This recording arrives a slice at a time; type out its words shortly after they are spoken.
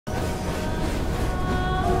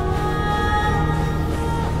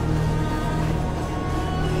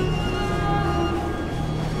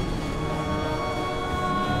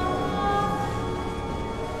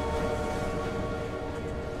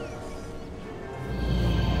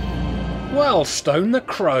Well, Stone the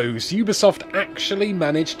Crows, Ubisoft actually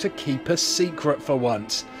managed to keep a secret for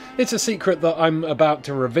once. It's a secret that I'm about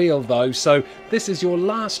to reveal though, so this is your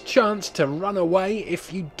last chance to run away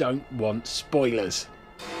if you don't want spoilers.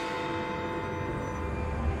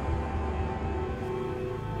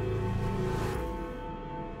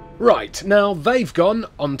 Right, now they've gone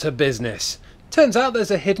on to business. Turns out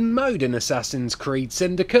there's a hidden mode in Assassin's Creed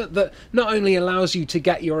Syndicate that not only allows you to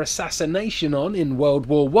get your assassination on in World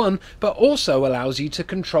War I, but also allows you to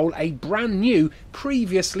control a brand new,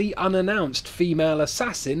 previously unannounced female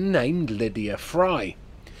assassin named Lydia Fry.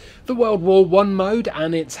 The World War I mode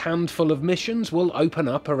and its handful of missions will open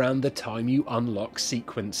up around the time you unlock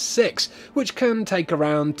Sequence 6, which can take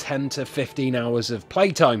around 10 to 15 hours of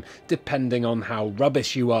playtime, depending on how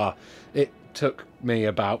rubbish you are. It took me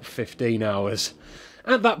about 15 hours.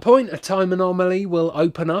 At that point, a time anomaly will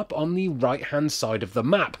open up on the right hand side of the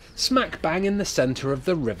map, smack bang in the centre of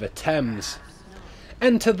the River Thames.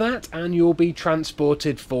 Enter that and you'll be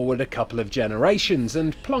transported forward a couple of generations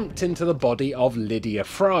and plonked into the body of Lydia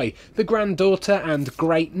Fry, the granddaughter and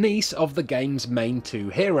great niece of the game's main two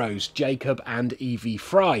heroes, Jacob and Evie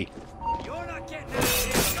Fry. You're not getting out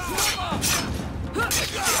of here.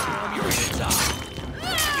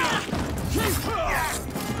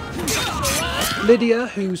 Lydia,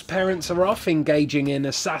 whose parents are off engaging in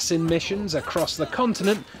assassin missions across the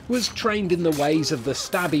continent, was trained in the ways of the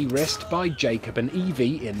stabby wrist by Jacob and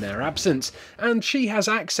Evie in their absence, and she has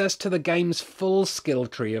access to the game's full skill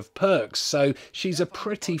tree of perks, so she's a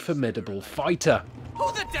pretty formidable fighter.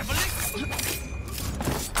 Who the devil is...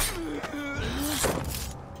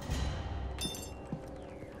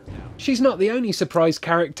 She's not the only surprise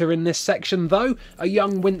character in this section though. A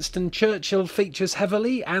young Winston Churchill features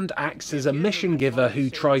heavily and acts as a mission giver who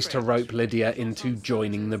tries to rope Lydia into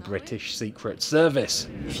joining the British Secret Service.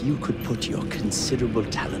 If you could put your considerable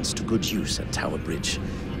talents to good use at Tower Bridge,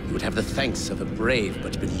 you would have the thanks of a brave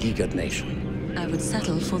but beleaguered nation. I would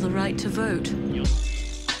settle for the right to vote.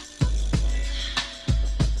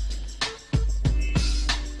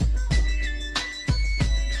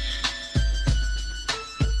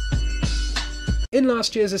 In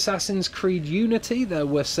last year's Assassin's Creed Unity, there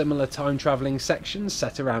were similar time-travelling sections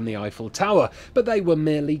set around the Eiffel Tower, but they were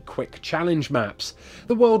merely quick challenge maps.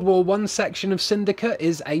 The World War I section of Syndicate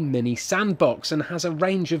is a mini sandbox and has a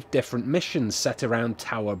range of different missions set around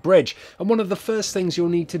Tower Bridge, and one of the first things you'll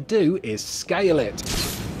need to do is scale it.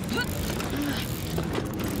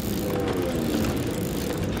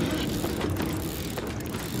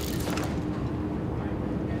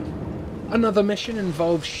 Another mission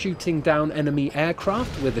involves shooting down enemy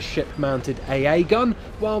aircraft with a ship-mounted AA gun,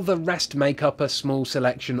 while the rest make up a small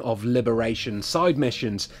selection of liberation side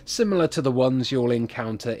missions, similar to the ones you'll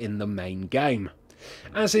encounter in the main game.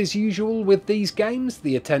 As is usual with these games,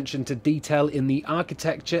 the attention to detail in the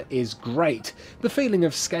architecture is great. The feeling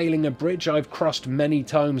of scaling a bridge I've crossed many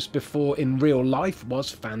times before in real life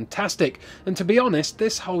was fantastic, and to be honest,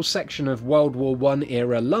 this whole section of World War I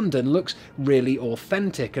era London looks really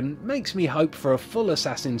authentic and makes me hope for a full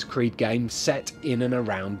Assassin's Creed game set in and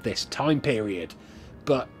around this time period.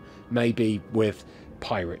 But maybe with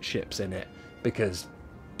pirate ships in it, because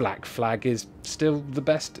Black Flag is still the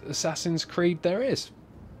best Assassin's Creed there is.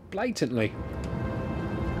 Blatantly.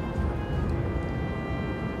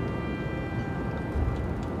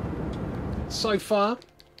 So far,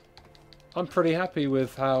 I'm pretty happy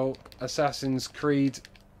with how Assassin's Creed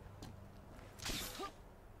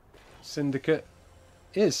Syndicate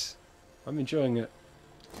is. I'm enjoying it.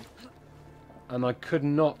 And I could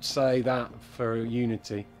not say that for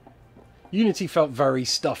Unity. Unity felt very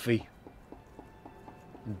stuffy.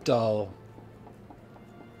 Dull,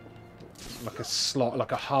 like a slog,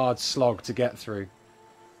 like a hard slog to get through.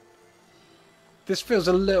 This feels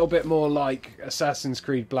a little bit more like Assassin's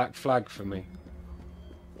Creed Black Flag for me.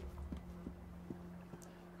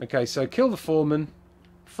 Okay, so kill the foreman,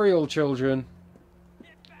 free all children,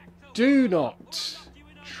 do not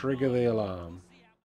trigger the alarm.